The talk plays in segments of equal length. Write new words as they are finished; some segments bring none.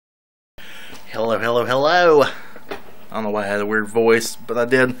Hello, hello, hello. I don't know why I had a weird voice, but I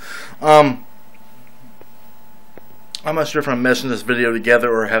did. I'm not sure if I'm meshing this video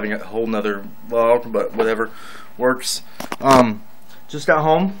together or having a whole nother vlog, but whatever works. Just got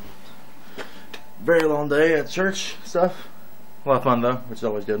home. Very long day at church stuff. A lot of fun though, which is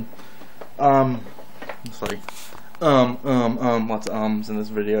always good. It's like lots of ums in this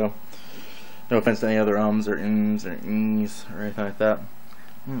video. No offense to any other ums or ms or e's or anything like that.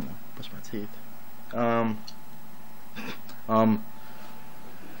 Brush my teeth.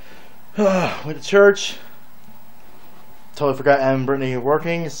 Went to church. Totally forgot Em and Brittany were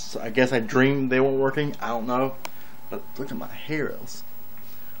working. I guess I dreamed they weren't working. I don't know. But look at my hair.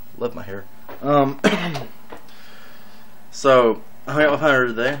 Love my hair. So I hung out with Hunter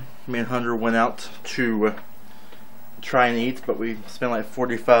today. Me and Hunter went out to try and eat, but we spent like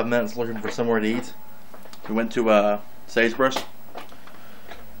 45 minutes looking for somewhere to eat. We went to Sagebrush.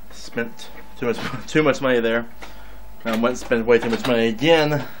 Spent too much money there. Went and spent way too much money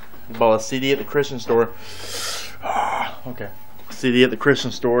again. Bought a CD at the Christian store. Okay. CD at the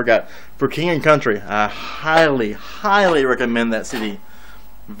Christian store. Got For King and Country. I highly recommend that CD.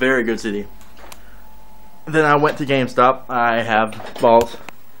 Very good CD. Then I went to GameStop. I have bought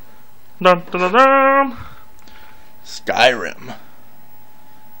Skyrim.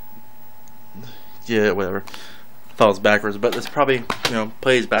 Yeah, whatever. I thought it was backwards, but it's probably,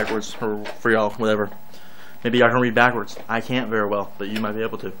 plays backwards for y'all, whatever. Maybe y'all can read backwards. I can't very well, but you might be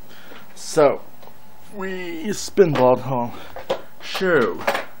able to. So, we spinballed home. Sure.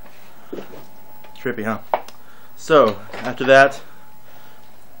 Trippy, huh? So, after that,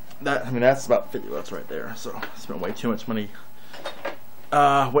 that's about 50 bucks right there. So, I spent way too much money.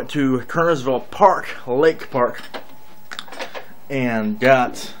 Went to Kernersville Park, Lake Park, and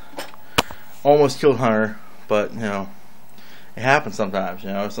almost killed Hunter, but, it happens sometimes,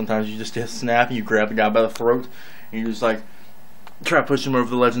 Sometimes you just get snappy, you grab the guy by the throat, and you just, try to push him over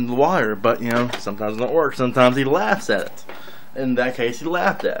the ledge into the water, but, sometimes it don't work. Sometimes he laughs at it. In that case, he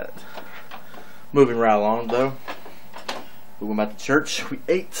laughed at it. Moving right along, though. We went back to church. We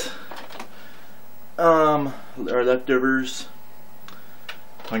ate our leftovers.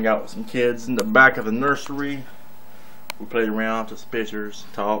 Hung out with some kids in the back of the nursery. We played around, took some pictures,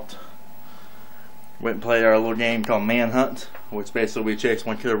 talked. Went and played our little game called Manhunt, which basically we chase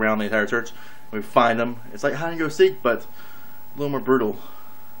one kid around the entire church. We find him. It's like hide and go seek, but a little more brutal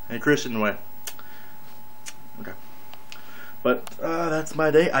in a Christian way. Okay. But that's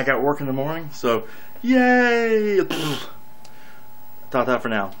my day. I got work in the morning, so yay! Talk that for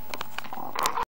now.